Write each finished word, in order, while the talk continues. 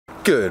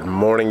Good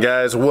morning,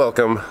 guys.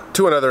 Welcome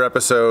to another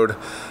episode.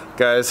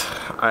 Guys,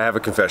 I have a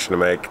confession to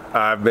make.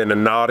 I've been a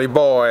naughty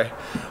boy.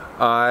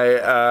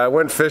 I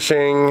went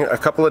fishing a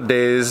couple of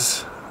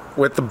days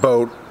with the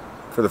boat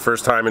for the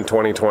first time in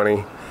 2020,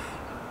 and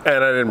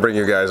I didn't bring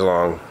you guys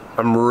along.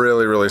 I'm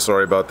really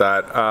sorry about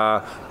that.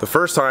 The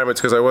first time it's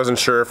because I wasn't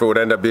sure if it would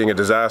end up being a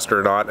disaster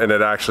or not, and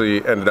it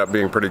actually ended up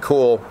being pretty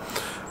cool.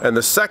 And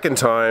the second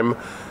time,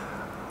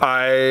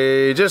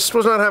 I just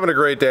was not having a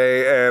great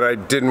day and I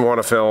didn't want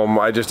to film.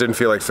 I just didn't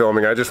feel like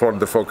filming. I just wanted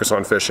to focus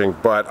on fishing,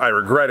 but I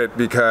regret it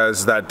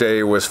because that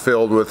day was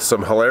filled with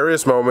some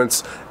hilarious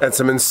moments and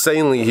some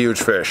insanely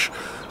huge fish.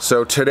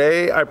 So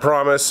today, I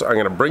promise, I'm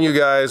gonna bring you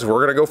guys,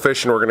 we're gonna go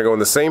fishing. We're gonna go in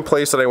the same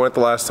place that I went the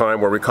last time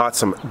where we caught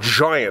some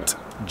giant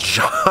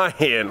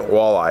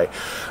walleye.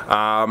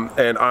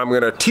 And I'm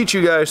gonna teach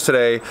you guys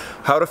today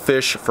how to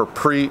fish for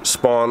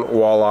pre-spawn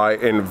walleye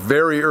in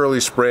very early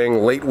spring,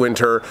 late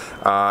winter.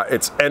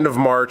 It's end of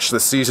March. The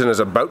season is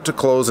about to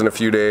close in a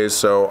few days.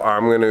 So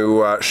I'm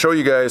gonna show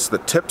you guys the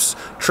tips,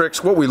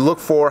 tricks, what we look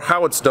for,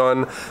 how it's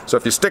done. So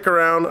if you stick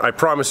around, I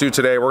promise you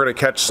today, we're gonna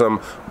catch some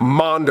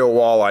mondo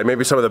walleye,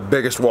 maybe some of the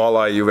biggest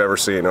walleye you've ever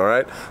seen, all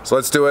right? So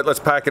let's do it. Let's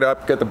pack it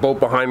up, get the boat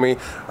behind me.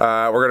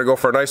 We're gonna go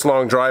for a nice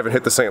long drive and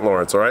hit the St.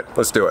 Lawrence, all right?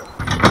 Let's do it.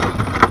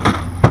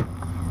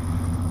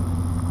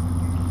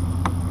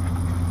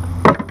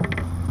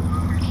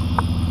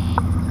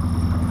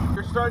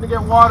 You're starting to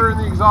get water in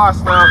the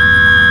exhaust now.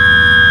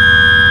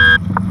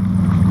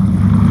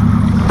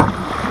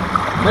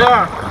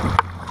 There.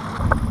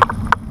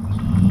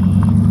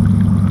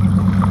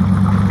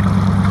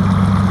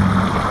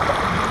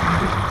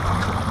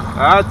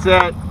 That's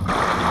it.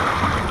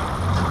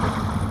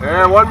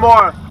 There, one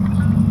more.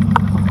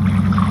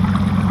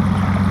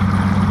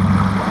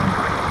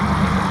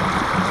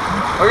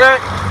 Okay,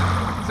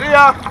 see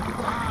ya.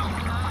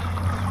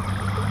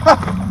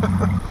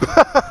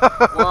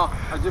 Well,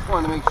 I just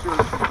wanted to make sure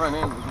that the front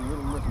end was a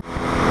little missing.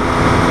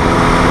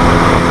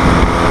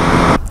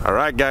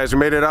 Alright guys, we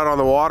made it out on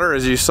the water.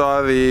 As you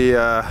saw, the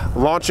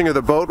launching of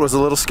the boat was a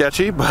little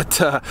sketchy, but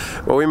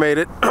well, we made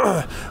it.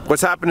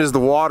 What's happened is the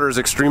water is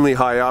extremely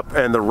high up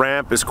and the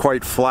ramp is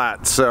quite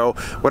flat. So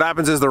what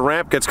happens is the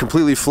ramp gets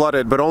completely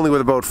flooded, but only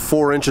with about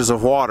 4 inches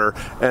of water,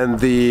 and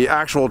the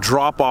actual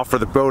drop off for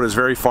the boat is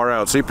very far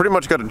out. So you pretty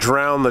much got to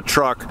drown the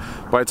truck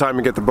by the time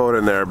you get the boat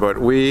in there, but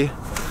we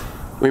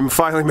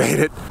finally made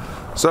it.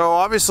 So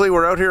obviously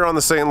we're out here on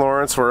the St.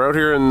 Lawrence. We're out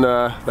here in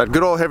that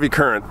good old heavy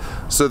current.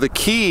 So the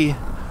key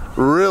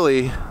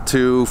really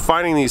to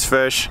finding these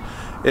fish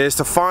is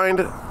to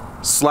find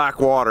slack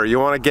water. You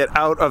want to get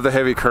out of the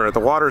heavy current. The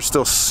water is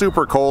still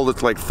super cold.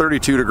 It's like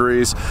 32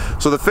 degrees.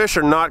 So the fish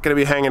are not going to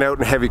be hanging out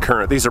in heavy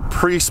current. These are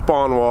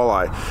pre-spawn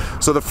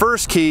walleye. So the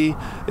first key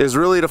is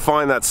really to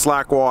find that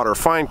slack water.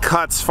 Find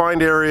cuts,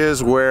 find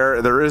areas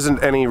where there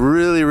isn't any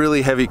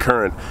really heavy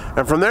current.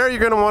 And from there, you're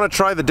going to want to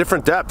try the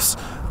different depths.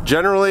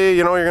 Generally,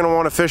 you know, you're going to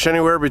want to fish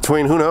anywhere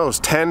between, who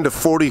knows, 10 to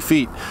 40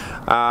 feet.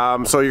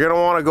 So you're going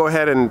to want to go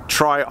ahead and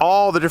try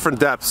all the different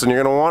depths, and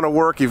you're going to want to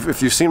work,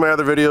 if you've seen my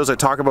other videos, I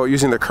talk about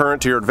using the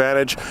current to your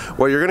advantage.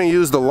 Well, you're going to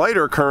use the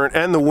lighter current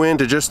and the wind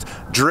to just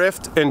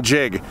drift and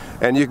jig.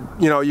 And you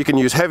know, you can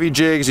use heavy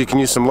jigs, you can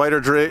use some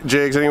lighter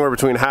jigs, anywhere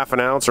between ½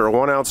 ounce or a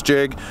 1 ounce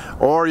jig,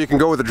 or you can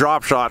go with a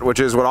drop shot,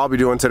 which is what I'll be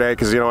doing today,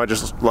 because, you know, I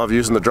just love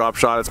using the drop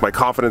shot. It's my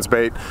confidence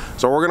bait.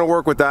 So we're going to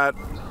work with that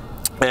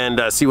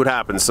and see what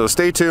happens. So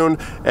stay tuned,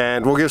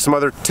 and we'll give some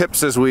other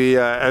tips as we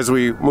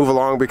move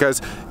along,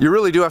 because you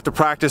really do have to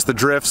practice the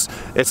drifts.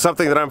 It's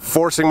something that I'm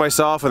forcing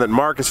myself, and that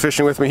Mark is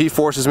fishing with me. He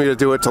forces me to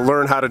do it, to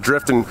learn how to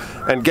drift and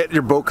get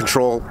your boat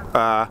control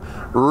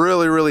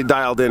really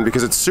dialed in,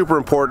 because it's super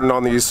important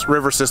on these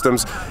river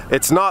systems.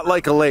 It's not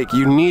like a lake.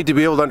 You need to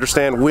be able to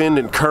understand wind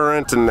and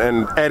current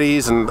and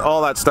eddies and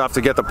all that stuff to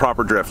get the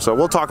proper drift. So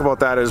we'll talk about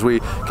that as we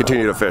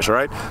continue to fish, all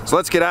right? So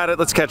let's get at it.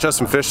 Let's catch us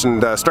some fish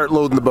and start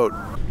loading the boat.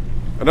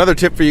 Another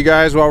tip for you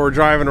guys while we're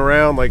driving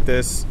around like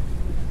this: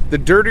 the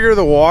dirtier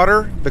the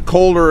water, the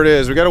colder it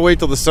is. We got to wait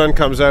till the sun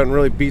comes out and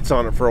really beats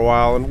on it for a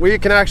while, and we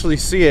can actually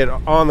see it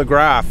on the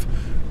graph,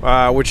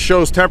 which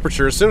shows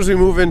temperature. As soon as we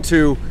move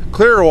into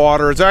clearer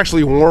water, it's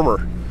actually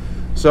warmer.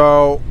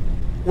 So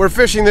we're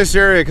fishing this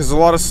area because there's a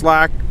lot of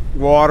slack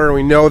water, and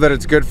we know that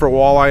it's good for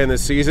walleye in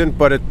this season,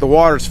 but the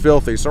water's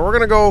filthy. So we're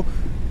gonna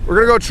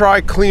go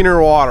try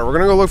cleaner water. We're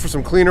gonna go look for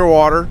some cleaner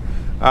water.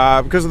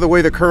 Because of the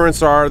way the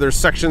currents are, there's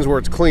sections where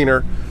it's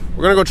cleaner.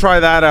 We're gonna go try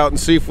that out and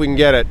see if we can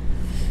get it.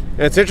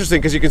 And it's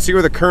interesting because you can see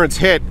where the currents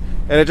hit,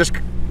 and it just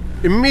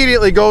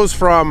immediately goes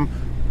from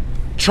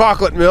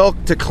chocolate milk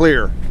to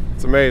clear.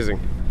 It's amazing.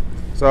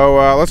 So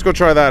let's go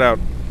try that out.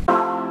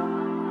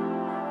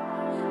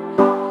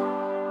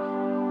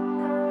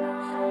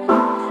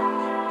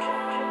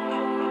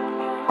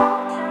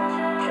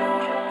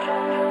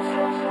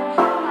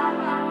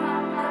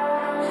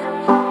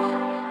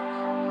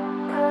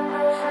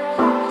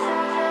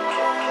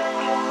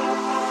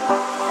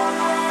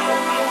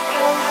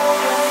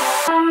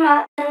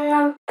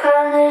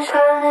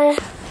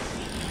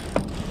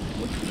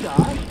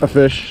 A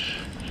fish.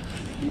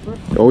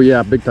 Oh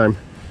yeah, big time.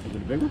 Is it a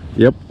big one?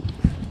 Yep.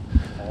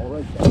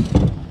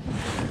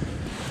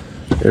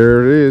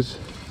 There it is.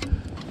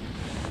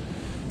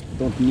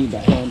 Don't need the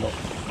handle.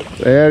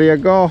 There you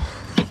go.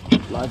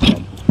 Like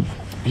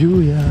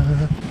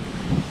Booyah.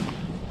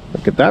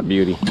 Look at that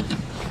beauty.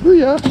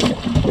 Booyah.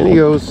 And he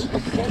goes.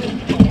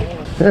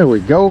 There we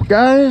go,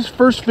 guys.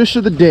 First fish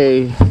of the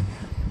day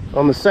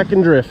on the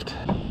second drift.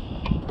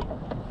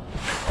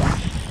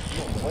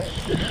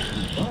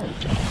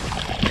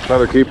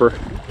 Another keeper.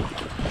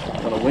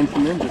 Got a winch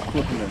him in, just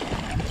flipping it.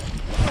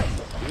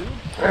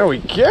 There we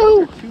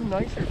go. Two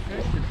nicer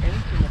fish than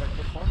anything that I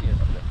put on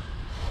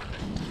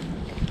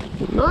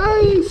yesterday.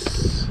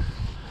 Nice.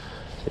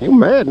 You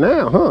mad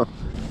now, huh?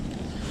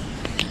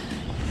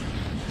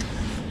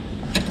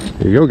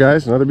 There you go,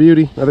 guys. Another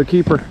beauty, another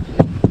keeper.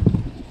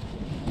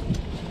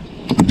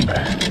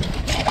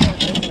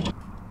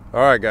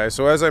 All right, guys.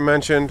 So as I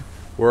mentioned,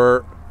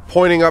 we're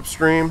pointing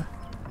upstream,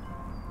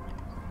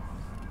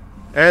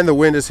 and the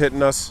wind is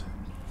hitting us,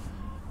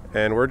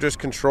 and we're just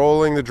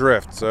controlling the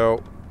drift.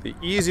 So the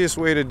easiest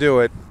way to do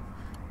it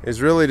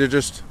is really to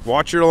just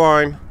watch your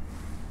line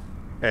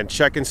and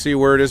check and see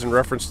where it is in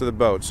reference to the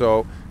boat.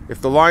 So if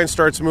the line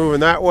starts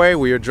moving that way,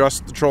 we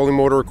adjust the trolling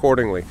motor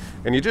accordingly.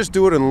 And you just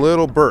do it in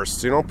little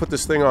bursts. You don't put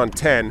this thing on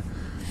 10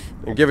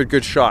 and give it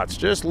good shots.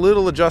 Just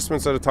little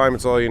adjustments at a time,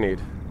 it's all you need.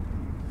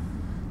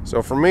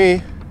 So for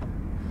me,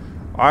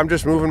 I'm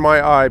just moving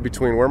my eye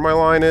between where my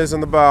line is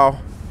in the bow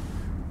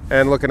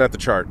and looking at the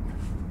chart.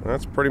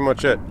 That's pretty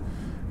much it.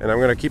 And I'm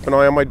gonna keep an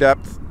eye on my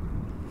depth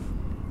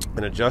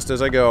and adjust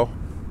as I go.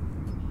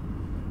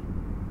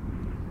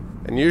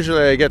 And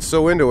usually I get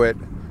so into it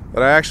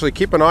that I actually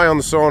keep an eye on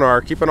the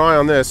sonar, keep an eye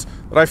on this,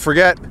 that I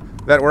forget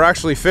that we're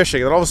actually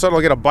fishing. And then all of a sudden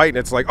I'll get a bite and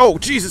it's like, oh,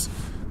 Jesus!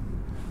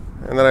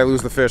 And then I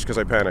lose the fish because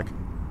I panic.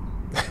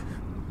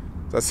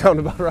 Does that sound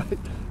about right?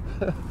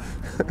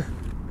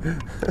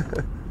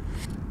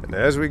 And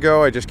as we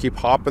go, I just keep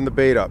hopping the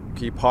bait up.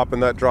 Keep hopping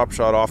that drop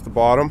shot off the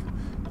bottom.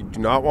 You do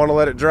not want to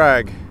let it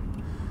drag,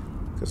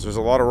 because there's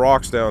a lot of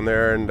rocks down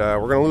there, and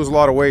we're going to lose a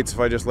lot of weights if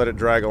I just let it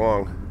drag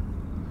along.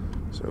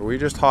 So we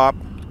just hop,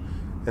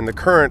 and the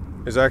current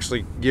is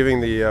actually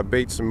giving the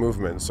bait some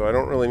movement, so I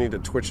don't really need to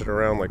twitch it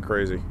around like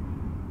crazy.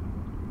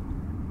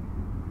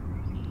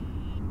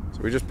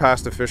 So we just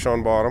passed the fish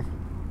on bottom.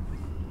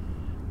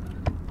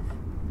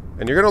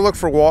 And you're going to look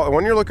for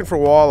when you're looking for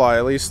walleye,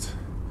 at least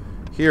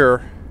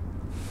here,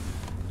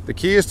 the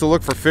key is to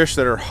look for fish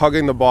that are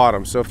hugging the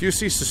bottom. So if you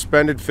see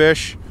suspended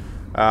fish,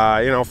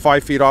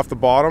 5 feet off the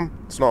bottom,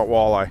 it's not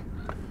walleye.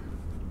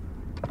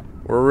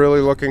 We're really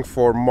looking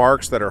for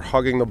marks that are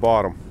hugging the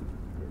bottom.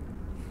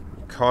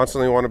 You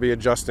constantly want to be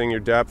adjusting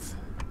your depth.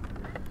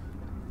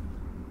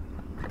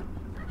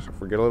 So if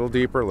we get a little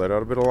deeper, let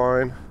out a bit of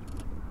line.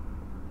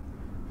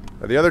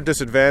 Now the other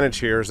disadvantage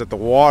here is that the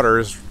water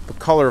is the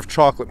color of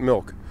chocolate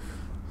milk.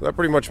 So that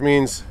pretty much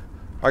means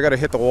I got to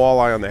hit the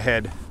walleye on the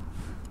head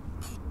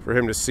for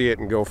him to see it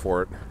and go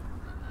for it.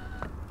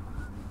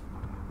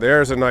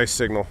 There's a nice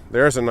signal.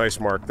 There's a nice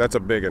mark. That's a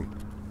big one.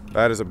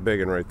 That is a big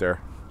one right there.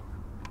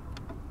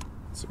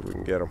 Let's see if we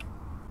can get him.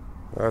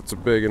 That's a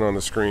big one on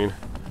the screen.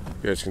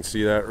 You guys can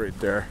see that right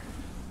there.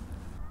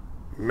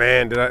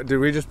 Man,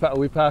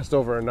 we passed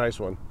over a nice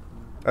one.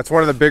 That's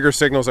one of the bigger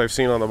signals I've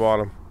seen on the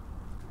bottom.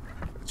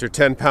 It's your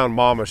 10-pound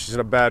mama. She's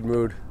in a bad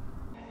mood.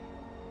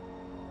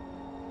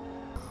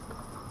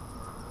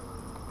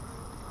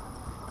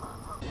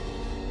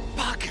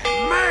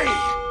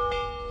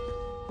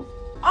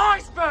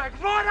 Iceberg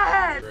right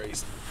ahead!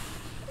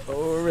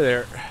 Over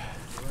there.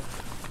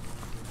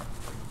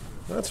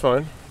 That's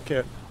fine.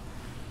 Can't.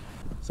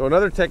 So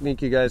another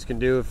technique you guys can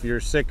do if you're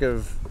sick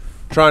of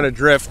trying to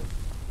drift.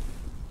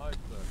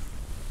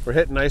 We're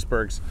hitting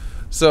icebergs.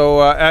 So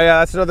yeah,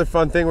 that's another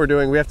fun thing we're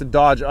doing. We have to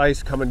dodge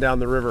ice coming down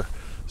the river.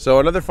 So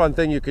another fun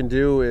thing you can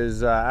do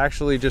is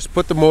actually just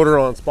put the motor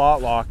on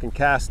spot lock and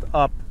cast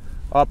up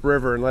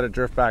river and let it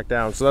drift back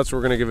down. So that's what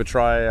we're going to give a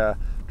try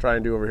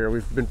and do over here.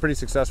 We've been pretty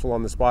successful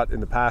on the spot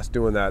in the past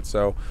doing that,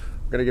 so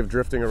we're gonna give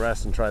drifting a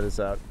rest and try this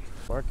out.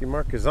 Marky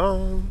Mark is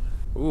on.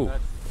 Ooh.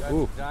 That's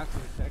Ooh.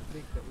 exactly the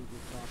technique that we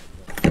just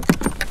talked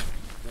about.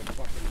 Don't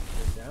fucking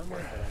go down there,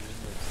 but I mean,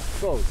 it's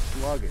so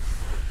sluggish.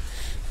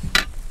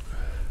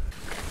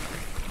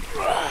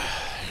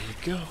 There you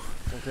go.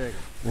 We'll take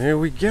it. There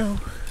we go.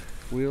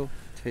 We'll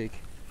take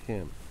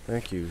him.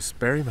 Thank you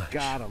very much.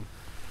 Got him.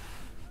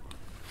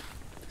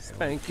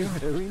 Thank you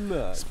very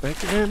much.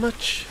 Thank you very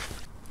much.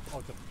 Oh,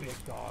 it's a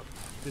big dog.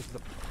 This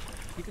is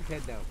keep his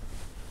head down.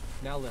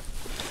 Now lift.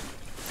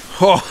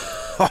 Oh.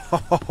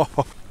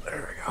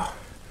 There we go.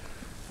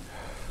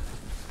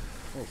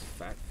 Nice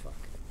fat fuck.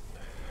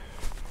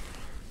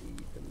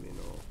 Eat the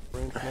minnow.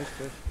 Nice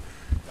fish.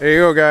 There you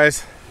go,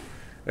 guys.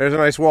 There's a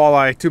nice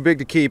walleye. Too big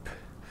to keep.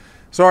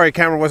 Sorry,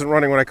 camera wasn't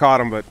running when I caught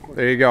him, but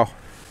there you go.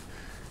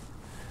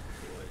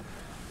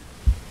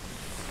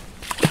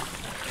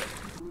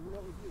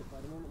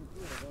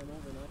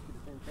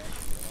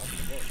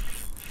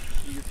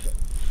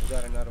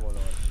 Got another one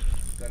on.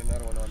 Got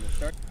another one on the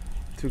start.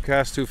 2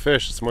 casts, 2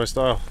 fish. It's my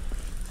style.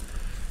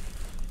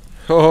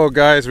 Oh,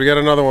 guys, we got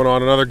another one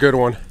on. Another good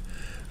one.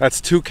 That's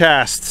 2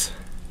 casts.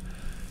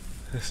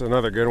 This is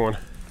another good one.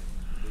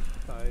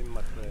 Time,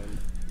 my friend.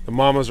 The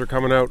mamas are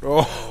coming out.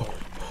 Oh,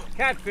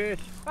 Catfish.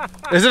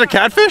 is it a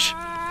catfish?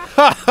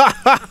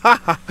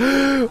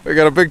 We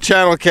got a big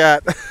channel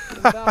cat.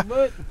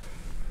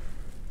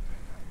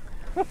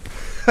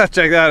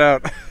 Check that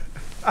out.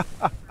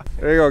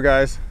 There you go,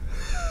 guys.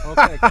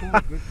 Okay, cool.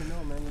 Good to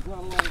know, man. There's not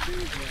a lot of days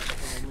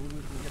left. Maybe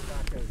we can get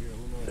back out here.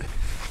 Who knows?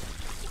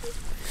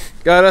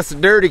 Got us a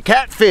dirty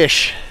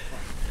catfish.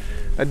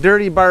 A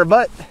dirty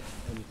barbut.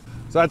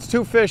 So that's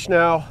 2 fish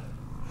now,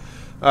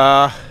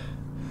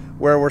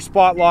 where we're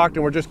spot locked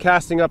and we're just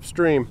casting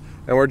upstream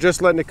and we're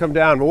just letting it come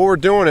down. But what we're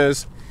doing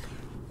is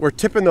we're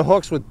tipping the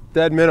hooks with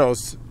dead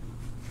minnows.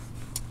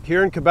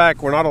 Here in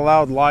Quebec, we're not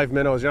allowed live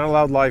minnows. You're not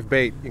allowed live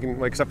bait. You can,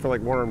 like, except for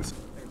like worms.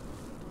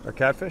 Or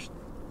catfish?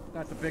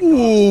 That's a big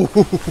one.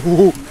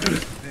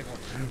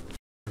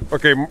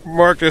 Okay,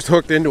 Mark just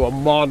hooked into a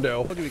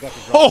mondo. I told you he got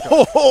the drop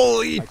shot.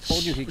 Holy! I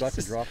told you he got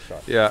the drop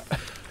shot. Yeah.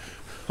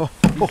 These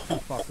 2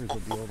 fuckers will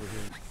be over here.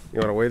 You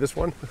want to weigh this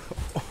one?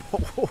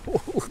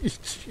 Holy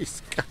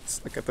jeez, guys!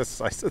 Look at the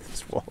size of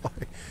this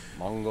walleye.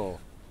 Mongo.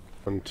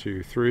 1,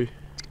 2, 3.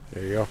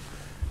 There you go.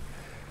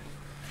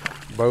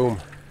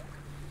 Boom.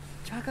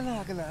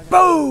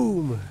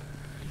 Boom!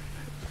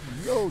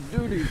 Yo,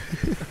 duty.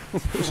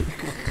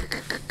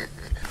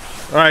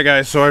 Alright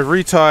guys, so I've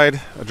retied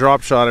a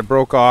drop shot. It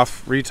broke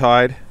off,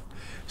 retied.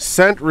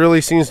 Scent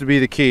really seems to be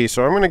the key,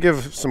 so I'm going to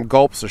give some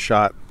gulps a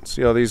shot.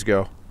 See how these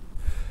go.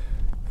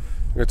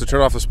 You have to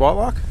turn off the spot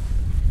lock?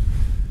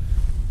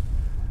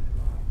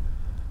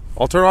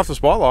 I'll turn off the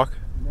spot lock.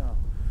 No.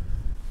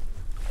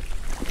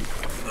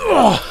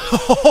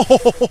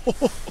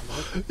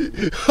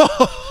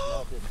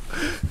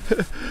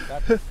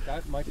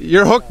 That might be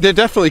Your hook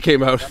definitely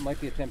came out. That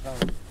might be a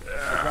 10-pounder.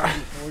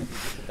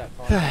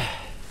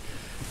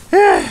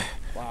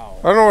 Wow.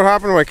 I don't know what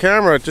happened to my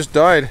camera, it just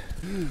died.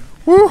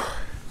 Woo!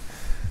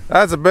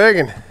 That's a big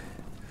one.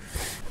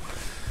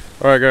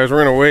 Alright guys,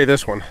 we're gonna weigh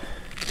this one.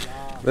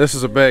 This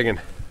is a big one.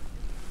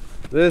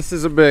 This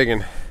is a big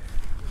one.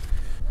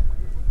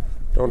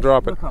 Don't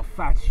drop it. Look how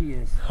fat she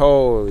is.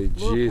 Holy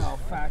Look jeez. how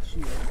fat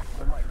she is.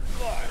 Oh my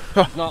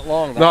god. She's not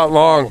long. Not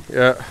long,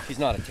 yeah. She's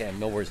not a 10,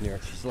 nowhere near.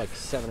 She's like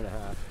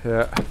 7.5.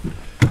 Yeah.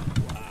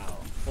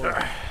 Wow.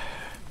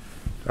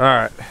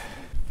 Alright.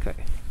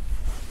 Okay.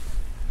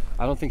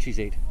 I don't think she's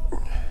 8.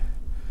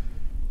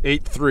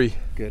 8.3.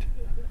 Good.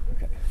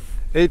 Okay.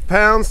 8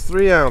 pounds,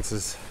 3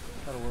 ounces.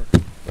 That'll work.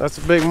 That's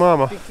a big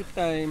mama. Take your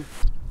time.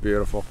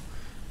 Beautiful.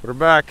 Put her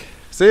back.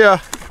 See ya.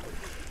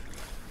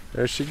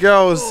 There she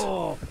goes.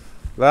 Oh.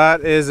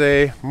 That is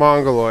a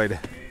mongoloid.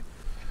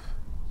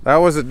 That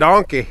was a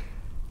donkey.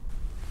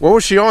 What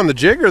was she on, the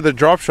jig or the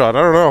drop shot?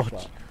 I don't know.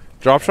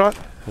 Drop shot?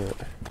 Yeah.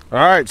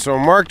 Alright, so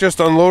Mark just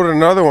unloaded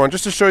another one.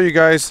 Just to show you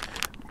guys,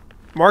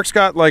 Mark's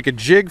got like a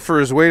jig for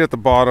his weight at the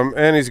bottom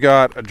and he's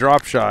got a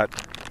drop shot.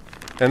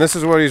 And this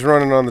is what he's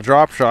running on the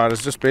drop shot.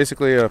 It's just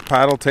basically a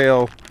paddle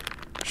tail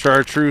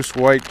chartreuse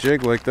white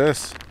jig like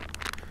this.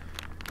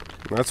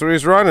 And that's what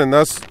he's running.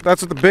 That's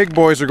what the big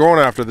boys are going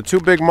after. The 2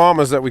 big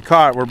mamas that we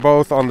caught were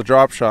both on the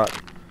drop shot.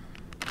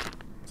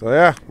 So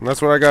yeah, and that's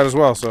what I got as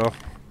well. So let's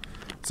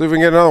see if we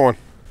can get another one.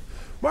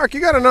 Mark, you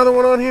got another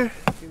one on here?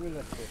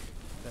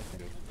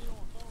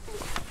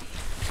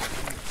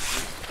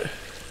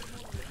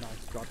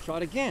 Drop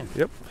shot again.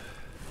 Yep.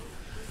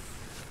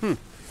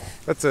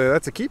 That's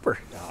a keeper.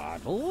 I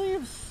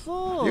believe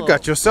so. You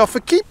got yourself a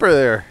keeper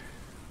there.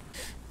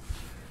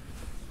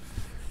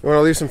 You want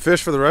to leave some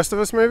fish for the rest of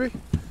us, maybe?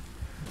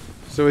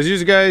 So as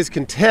you guys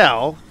can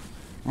tell,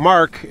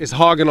 Mark is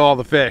hogging all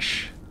the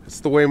fish. It's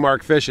the way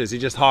Mark fishes. He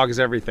just hogs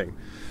everything.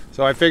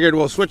 So I figured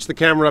we'll switch the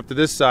camera up to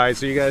this side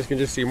so you guys can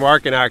just see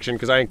Mark in action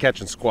because I ain't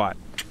catching squat.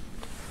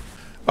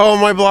 Oh,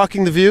 am I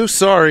blocking the view?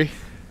 Sorry.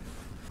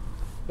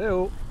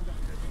 Hello.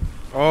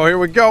 Oh, here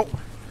we go.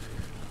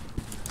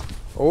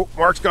 Oh,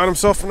 Mark's got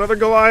himself another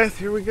Goliath.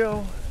 Here we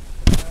go.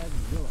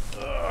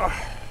 Oh,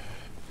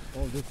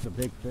 this is a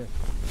big fish.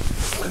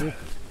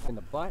 In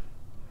the butt.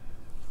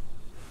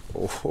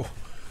 Oh,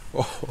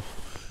 oh.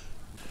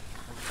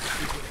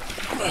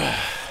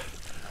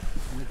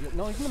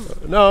 No, he's in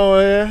the... No,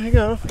 yeah, you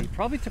go. He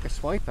probably took a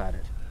swipe at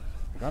it.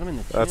 I got him in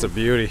the chin. That's a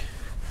beauty.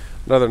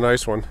 Another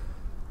nice one.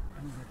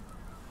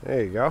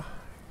 There you go.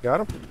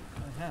 Got him?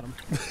 I had him.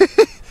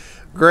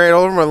 Great,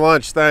 over my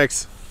lunch,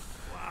 thanks.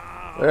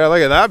 Wow. Yeah,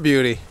 look at that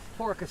beauty.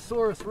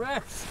 Porcosaurus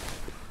Rex.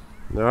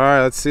 All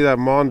right, let's see that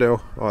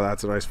mondo. Oh,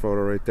 that's a nice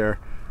photo right there.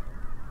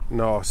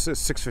 No, it's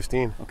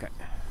 6:15. Okay.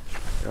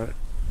 Got it.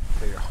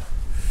 There you go.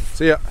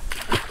 See ya.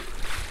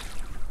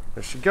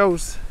 There she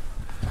goes.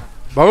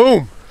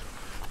 Boom.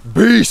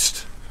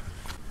 Beast.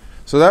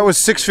 So that was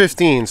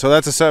 6:15, so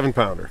that's a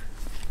 7-pounder.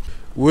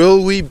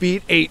 Will we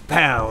beat 8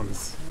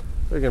 pounds?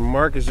 Look at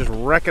Mark is just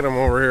wrecking them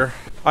over here.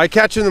 I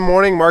catch in the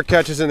morning, Mark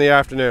catches in the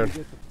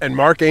afternoon. And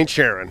Mark ain't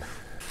sharing.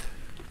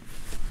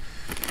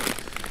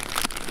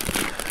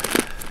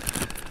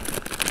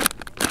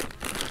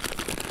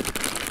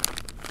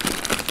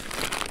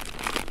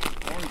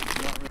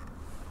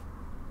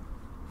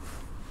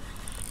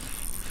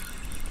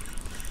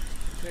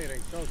 Say it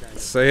ain't so, Daniel.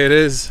 Say it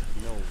is.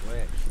 No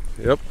way.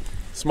 Yep.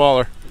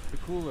 Smaller. It's the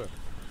cooler.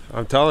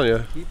 I'm telling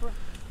you. Keeper?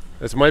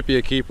 This might be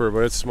a keeper,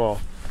 but it's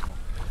small.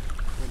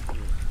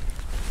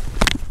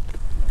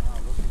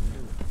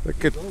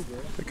 Look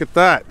at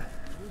that.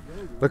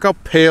 Look how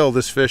pale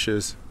this fish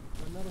is.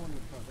 Another one in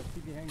front. Let's see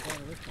if he hangs on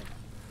to this one.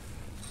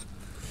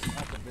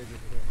 That's a bigger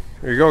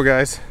fish. Here you go,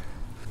 guys.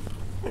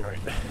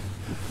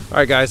 All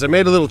right, guys, I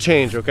made a little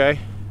change, okay?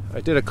 I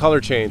did a color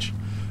change.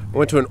 I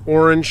went to an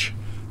orange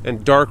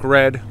and dark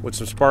red with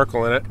some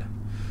sparkle in it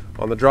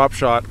on the drop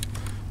shot.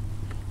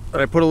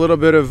 And I put a little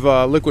bit of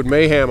liquid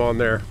mayhem on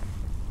there.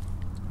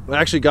 I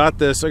actually got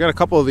this. I got a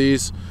couple of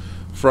these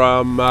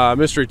from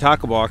Mystery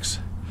Tackle Box.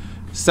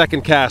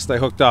 Second cast I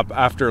hooked up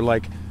after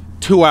like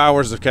 2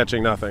 hours of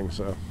catching nothing.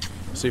 So,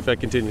 see if that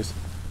continues.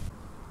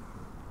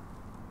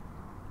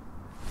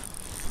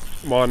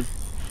 Come on.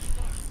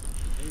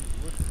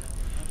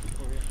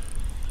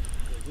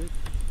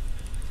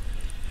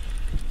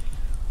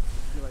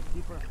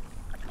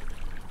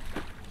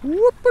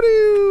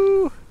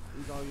 Whoop-a-doo!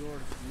 These all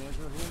yours to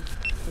measure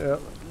here?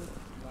 Yep.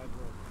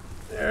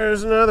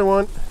 There's another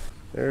one.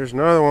 There's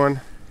another one.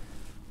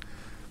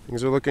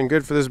 Things are looking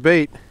good for this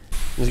bait.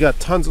 He's got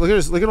tons. Look at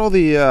this. Look at all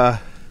the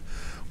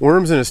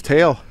worms in his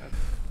tail.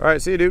 All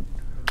right, see you, dude.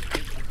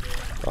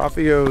 Off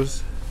he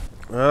goes.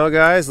 Well,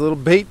 guys, a little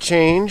bait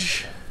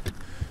change,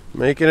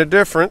 making a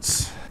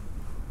difference.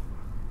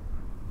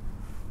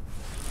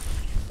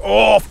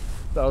 Oh,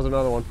 that was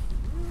another one.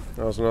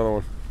 That was another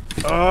one.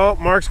 Oh,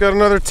 Mark's got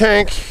another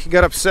tank. He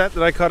got upset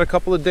that I caught a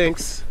couple of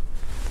dinks.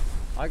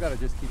 I gotta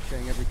just keep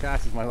saying every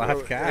cast is my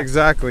last cast.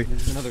 Exactly.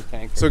 There's another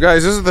tank. So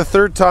guys, this is the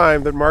third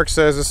time that Mark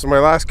says this is my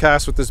last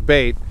cast with this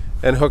bait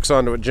and hooks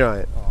onto a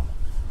giant. Oh,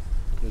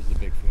 this is a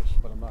big fish,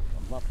 but I'm not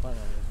planning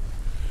on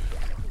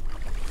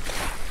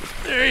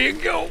it. There you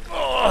go.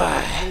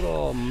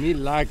 Oh, Oh, me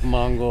like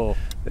Mongo.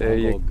 there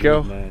Mongo you good,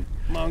 go. Man.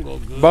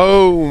 Mongo good.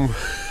 Boom.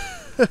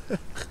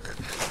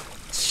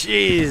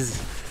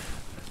 Jeez.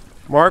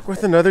 Mark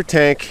with another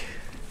tank.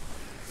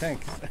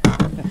 Thanks.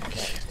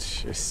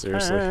 Jeez,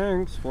 seriously.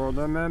 Thanks for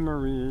the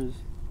memories.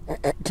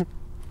 There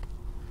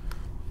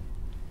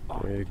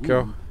you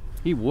go.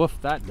 He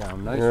woofed that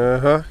down nice.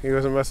 Uh-huh. He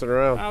wasn't messing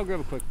around. I'll give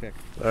a quick pick.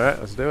 All right,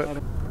 let's do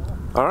it.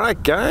 All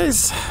right, guys.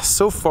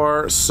 So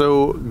far,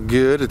 so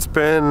good. It's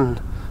been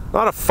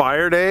not a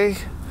fire day.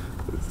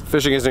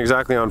 Fishing isn't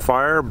exactly on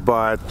fire,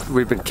 but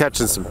we've been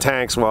catching some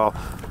tanks. Well,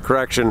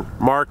 correction,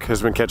 Mark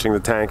has been catching the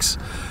tanks.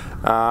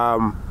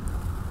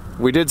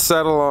 We did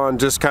settle on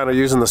just kind of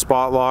using the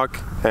spot lock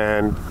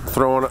and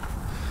throwing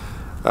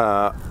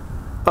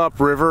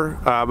upriver.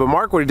 But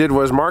Mark, what he did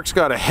was, Mark's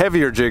got a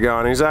heavier jig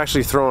on. He's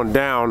actually throwing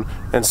down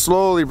and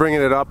slowly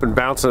bringing it up and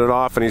bouncing it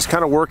off. And he's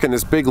kind of working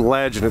this big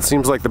ledge, and it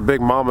seems like the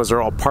big mamas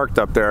are all parked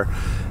up there.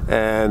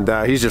 And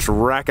he's just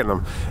wrecking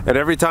them. And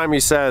every time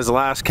he says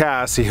last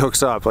cast, he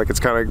hooks up. Like,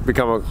 it's kind of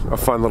become a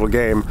fun little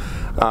game.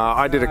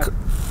 I did a...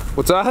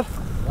 What's that?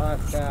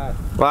 Last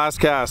cast. Last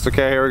cast.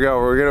 Okay, here we go.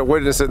 We're gonna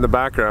witness it in the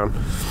background.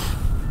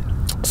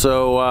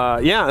 So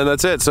yeah, and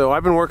that's it. So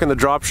I've been working the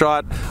drop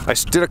shot. I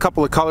did a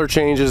couple of color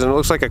changes, and it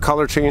looks like a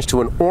color change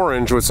to an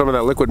orange with some of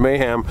that liquid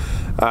mayhem.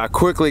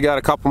 Quickly got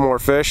a couple more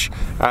fish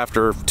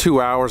after 2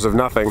 hours of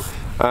nothing.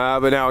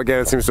 But now again,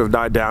 it seems to have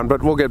died down,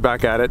 but we'll get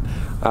back at it.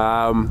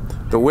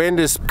 The wind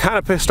is kind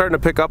of starting to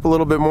pick up a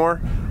little bit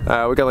more.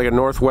 We got like a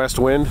northwest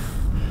wind.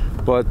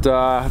 But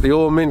the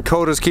old Minn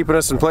Kota is keeping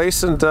us in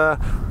place, and we're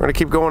going to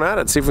keep going at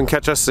it, see if we can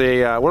catch us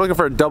a, we're looking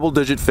for a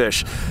double-digit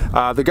fish.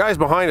 The guys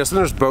behind us, and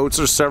there's boats,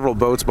 there's several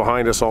boats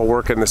behind us all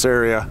working this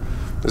area,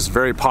 this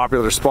very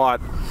popular spot.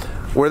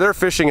 Where they're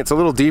fishing, it's a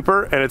little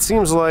deeper, and it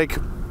seems like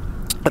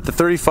at the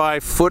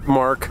 35-foot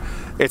mark,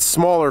 it's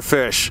smaller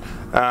fish.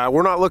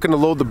 We're not looking to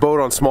load the boat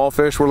on small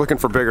fish, we're looking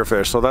for bigger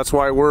fish. So that's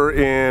why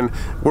we're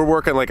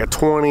working like a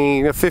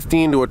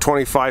 15 to a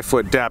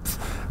 25-foot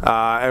depth.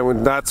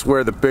 And that's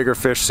where the bigger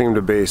fish seem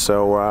to be.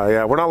 So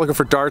yeah, we're not looking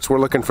for darts, we're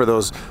looking for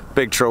those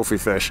big trophy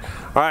fish.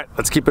 All right,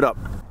 let's keep it up.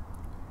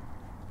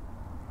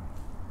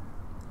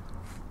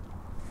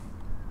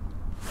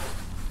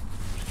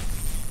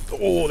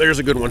 Oh, there's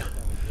a good one.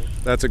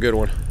 That's a good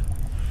one.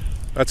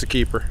 That's a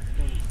keeper.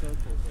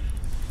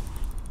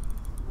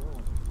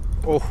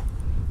 Oh.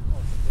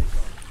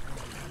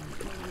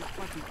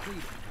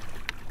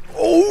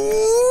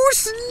 Oh,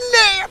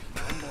 snap!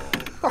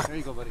 There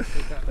you go, buddy.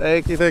 Take that.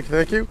 Thank you, thank you,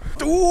 thank you.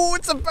 Oh,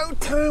 it's about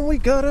time we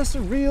got us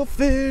a real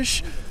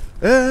fish.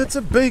 That's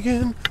a big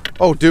one.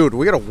 Oh, dude,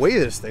 we gotta weigh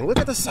this thing. Look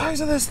at the size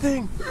of this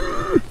thing.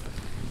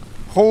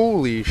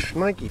 Holy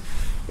shnikey.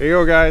 There you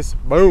go, guys.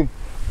 Boom.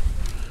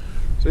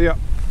 See ya.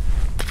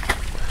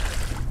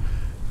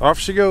 Off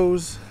she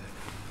goes.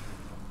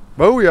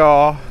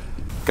 Booyah.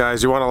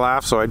 Guys, you want to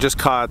laugh? So I just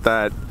caught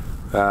that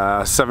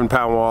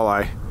 7-pound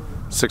walleye,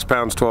 6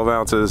 pounds 12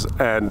 ounces,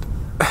 and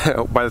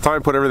by the time I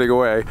put everything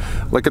away,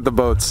 look at the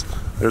boats.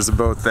 There's a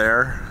boat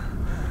there,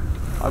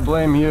 I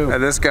blame you.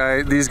 And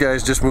these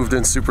guys just moved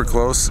in super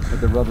close. With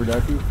the rubber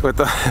ducky?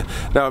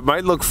 Now it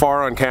might look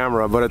far on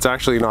camera, but it's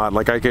actually not.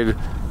 Like I could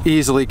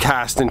easily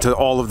cast into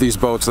all of these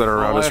boats that are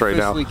around us right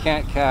now. I officially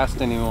can't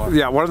cast anymore.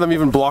 Yeah, one of them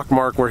even blocked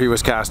Mark where he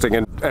was casting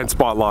and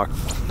spot locked.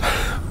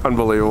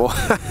 Unbelievable.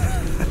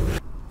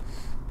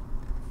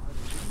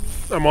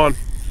 I'm on.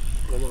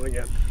 I'm on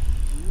again.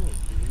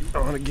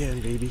 On again,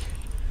 baby.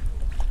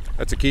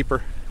 That's a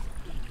keeper.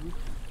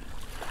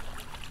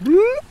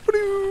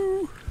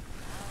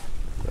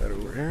 That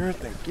over here,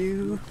 thank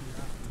you.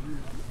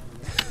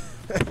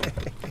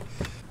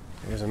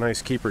 There's a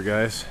nice keeper,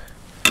 guys.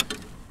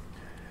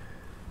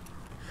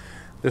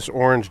 This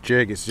orange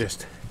jig is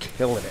just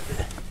killing it.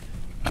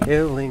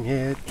 Killing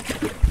it.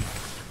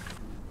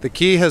 The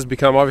key has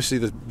become, obviously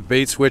the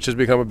bait switch has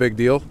become a big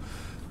deal,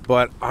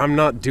 but I'm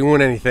not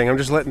doing anything. I'm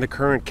just letting the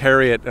current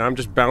carry it, and I'm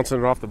just bouncing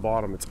it off the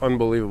bottom. It's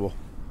unbelievable.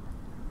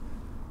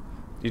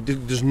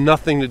 There's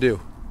nothing to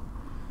do.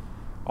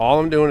 All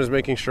I'm doing is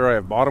making sure I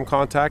have bottom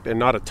contact and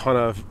not a ton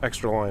of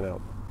extra line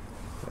out.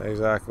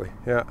 Exactly,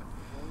 yeah.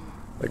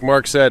 Like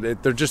Mark said,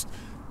 they're just,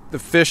 the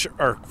fish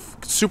are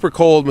super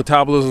cold,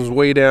 metabolism's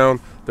way down.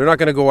 They're not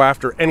gonna go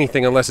after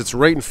anything unless it's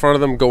right in front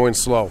of them going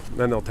slow.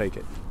 Then they'll take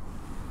it.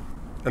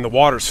 And the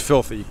water's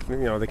filthy, you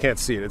know, they can't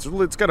see it.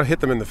 It's gotta hit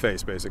them in the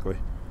face, basically.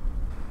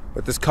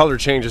 But this color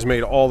change has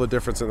made all the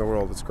difference in the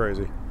world. It's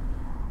crazy.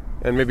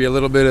 And maybe a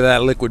little bit of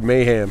that liquid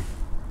mayhem.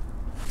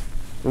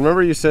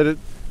 Remember you said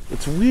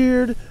it's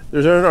weird,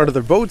 there's aren't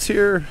other boats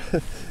here.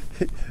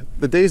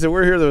 The days that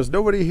we're here, there was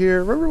nobody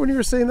here. Remember when you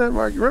were saying that,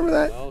 Mark? You remember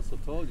that? I also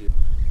told you.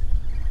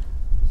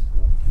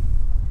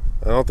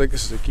 I don't think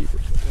this is a keeper.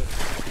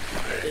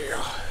 There you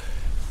go.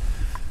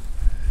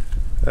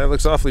 That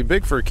looks awfully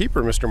big for a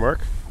keeper, Mr.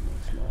 Mark.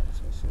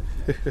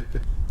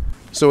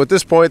 So at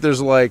this point,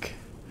 there's like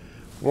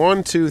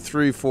 1, 2,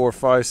 3, 4,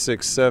 5,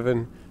 6,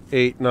 7,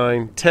 8,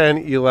 9, 10,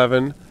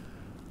 11.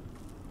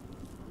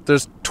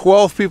 There's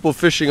 12 people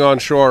fishing on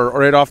shore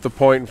right off the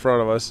point in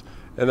front of us.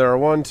 And there are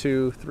 1,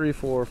 2, 3,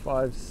 4,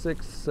 5,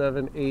 6,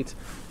 7, 8,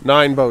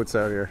 9 boats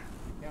out here.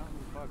 Counting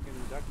fucking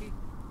ducky?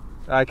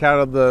 I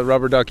counted the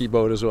rubber ducky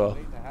boat as well.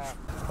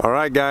 8.5. All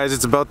right, guys,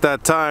 it's about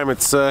that time.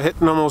 It's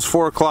hitting almost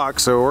 4 o'clock,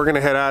 so we're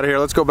gonna head out of here.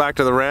 Let's go back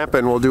to the ramp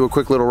and we'll do a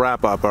quick little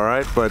wrap up, all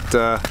right? But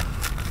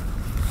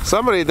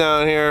somebody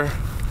down here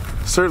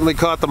certainly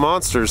caught the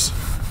monsters.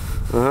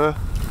 Well,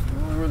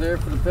 we were there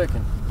for the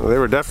picking. Well, they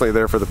were definitely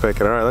there for the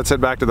picking. All right, let's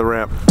head back to the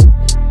ramp.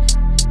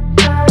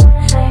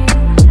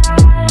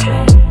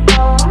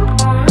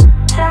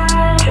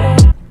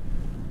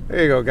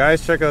 There you go,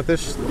 guys. Check out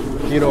this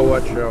you know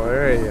what show.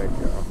 There you go.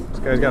 This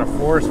guy's got a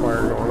forest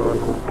fire going on.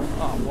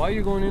 Oh, why are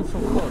you going in so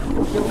close?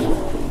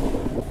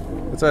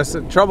 It's I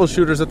said,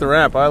 troubleshooters at the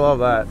ramp. I love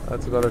that.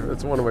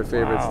 It's one of my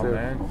favorites too.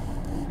 Man.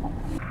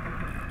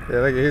 Yeah,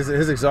 like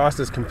his exhaust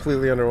is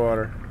completely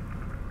underwater.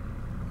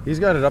 He's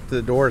got it up to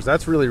the doors.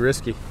 That's really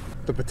risky.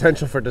 The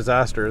potential for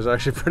disaster is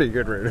actually pretty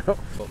good right now.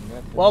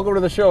 Welcome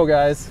to the show,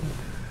 guys.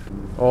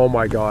 Oh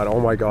my god,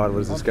 what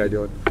is this guy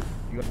doing?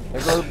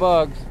 There go the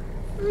bugs.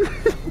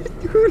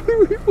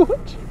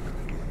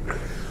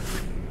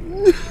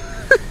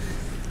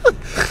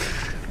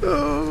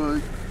 Oh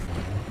my.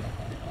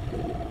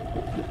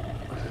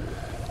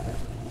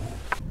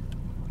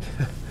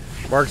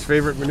 Mark's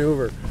favorite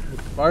maneuver.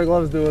 Mark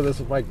loves doing this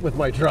with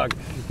my truck.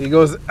 He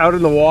goes out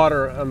in the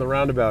water on the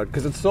roundabout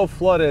because it's so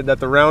flooded that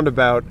the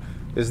roundabout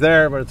is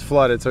there, but it's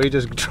flooded. So he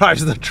just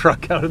drives the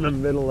truck out in the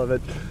middle of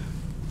it.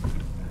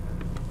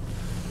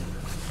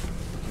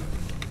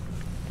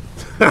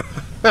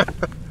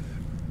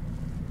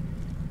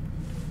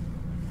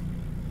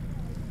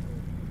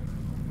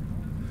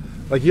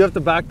 Like you have to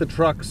back the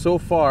truck so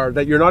far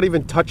that you're not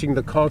even touching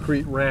the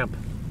concrete ramp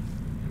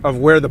of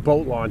where the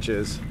boat launch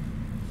is.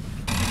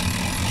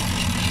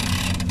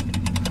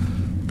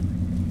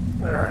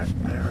 Alright,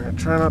 we're gonna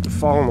try not to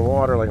fall in the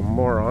water like a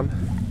moron.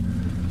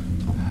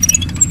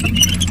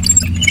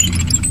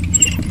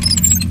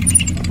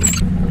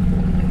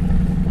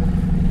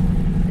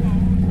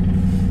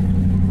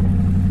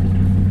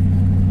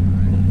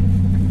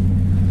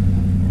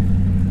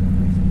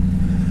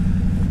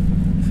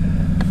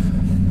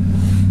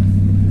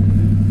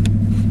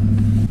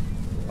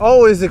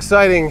 Always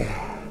exciting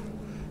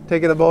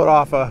taking the boat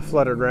off a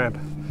flooded ramp.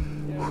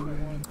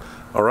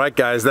 All right,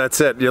 guys, that's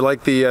it. You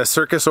like the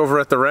circus over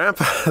at the ramp?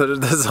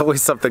 There's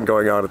always something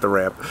going on at the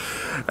ramp.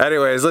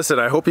 Anyways, listen,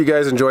 I hope you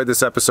guys enjoyed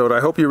this episode.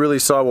 I hope you really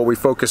saw what we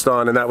focused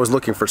on, and that was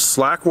looking for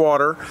slack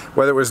water,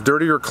 whether it was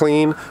dirty or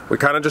clean. We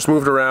kind of just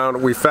moved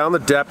around. We found the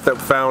depth that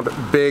found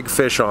big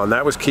fish on.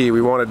 That was key.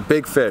 We wanted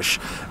big fish,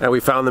 and we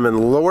found them in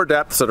lower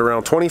depths at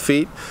around 20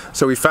 feet.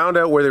 So we found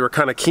out where they were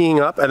kind of keying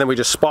up, and then we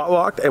just spot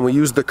locked, and we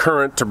used the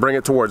current to bring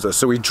it towards us.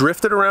 So we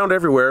drifted around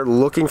everywhere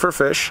looking for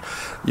fish,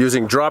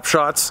 using drop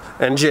shots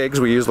and jigs.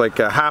 We used like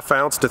 1/2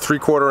 ounce to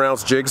 3/4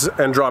 ounce jigs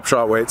and drop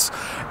shot weights,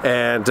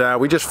 and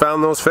we just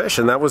found those fish,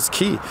 and that was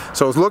key.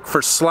 So look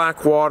for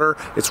slack water.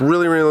 It's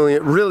really, really,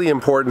 really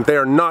important. They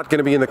are not going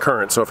to be in the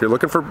current. So if you're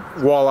looking for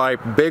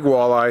walleye, big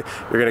walleye,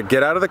 you're going to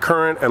get out of the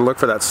current and look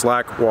for that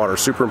slack water.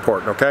 Super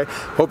important, okay?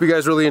 Hope you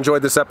guys really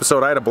enjoyed this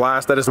episode. I had a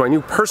blast. That is my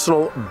new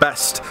personal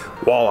best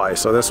walleye.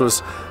 So this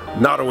was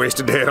not a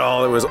wasted day at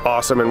all. It was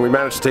awesome, and we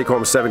managed to take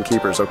home 7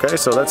 keepers, okay?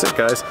 So that's it,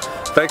 guys.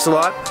 Thanks a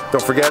lot.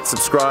 Don't forget,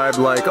 subscribe,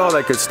 like, all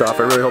that good stuff.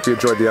 I really hope you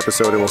enjoyed the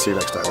episode, and we'll see you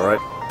next time, all right?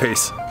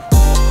 Peace.